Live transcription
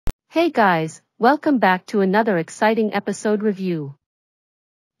Hey guys, welcome back to another exciting episode review.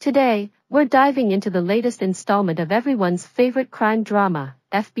 Today, we're diving into the latest installment of everyone's favorite crime drama,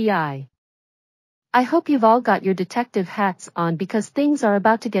 FBI. I hope you've all got your detective hats on because things are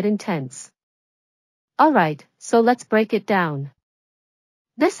about to get intense. Alright, so let's break it down.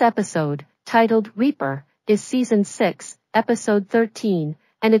 This episode, titled Reaper, is Season 6, Episode 13,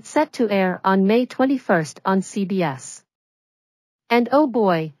 and it's set to air on May 21st on CBS. And oh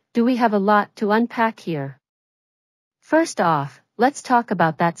boy, do we have a lot to unpack here. First off, let's talk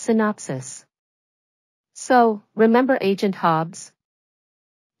about that synopsis. So, remember Agent Hobbs?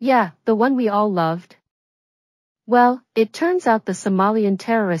 Yeah, the one we all loved? Well, it turns out the Somalian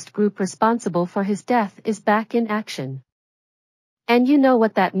terrorist group responsible for his death is back in action. And you know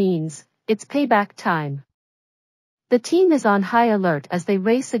what that means, it's payback time. The team is on high alert as they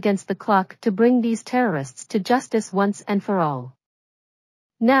race against the clock to bring these terrorists to justice once and for all.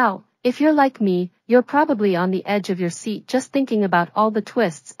 Now, if you're like me, you're probably on the edge of your seat just thinking about all the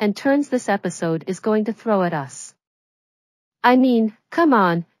twists and turns this episode is going to throw at us. I mean, come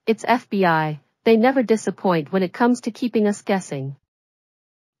on, it's FBI, they never disappoint when it comes to keeping us guessing.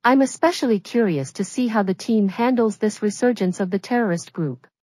 I'm especially curious to see how the team handles this resurgence of the terrorist group.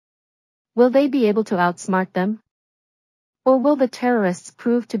 Will they be able to outsmart them? Or will the terrorists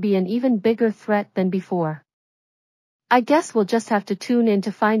prove to be an even bigger threat than before? I guess we'll just have to tune in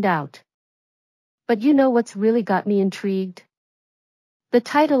to find out. But you know what's really got me intrigued? The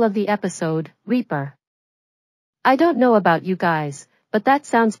title of the episode, Reaper. I don't know about you guys, but that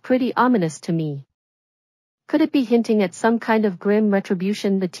sounds pretty ominous to me. Could it be hinting at some kind of grim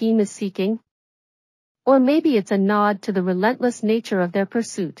retribution the team is seeking? Or maybe it's a nod to the relentless nature of their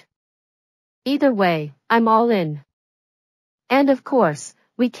pursuit. Either way, I'm all in. And of course,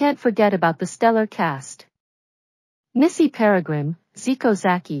 we can't forget about the stellar cast. Missy Peregrine, Zico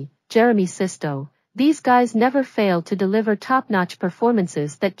Zaki, Jeremy Sisto, these guys never fail to deliver top-notch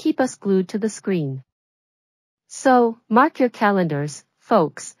performances that keep us glued to the screen. So, mark your calendars,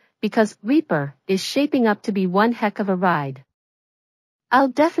 folks, because Reaper is shaping up to be one heck of a ride. I'll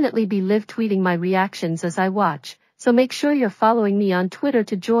definitely be live tweeting my reactions as I watch, so make sure you're following me on Twitter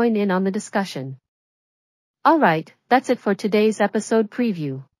to join in on the discussion. Alright, that's it for today's episode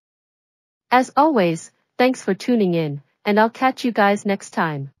preview. As always, thanks for tuning in, and I'll catch you guys next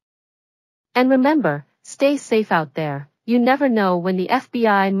time. And remember, stay safe out there, you never know when the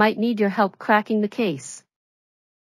FBI might need your help cracking the case.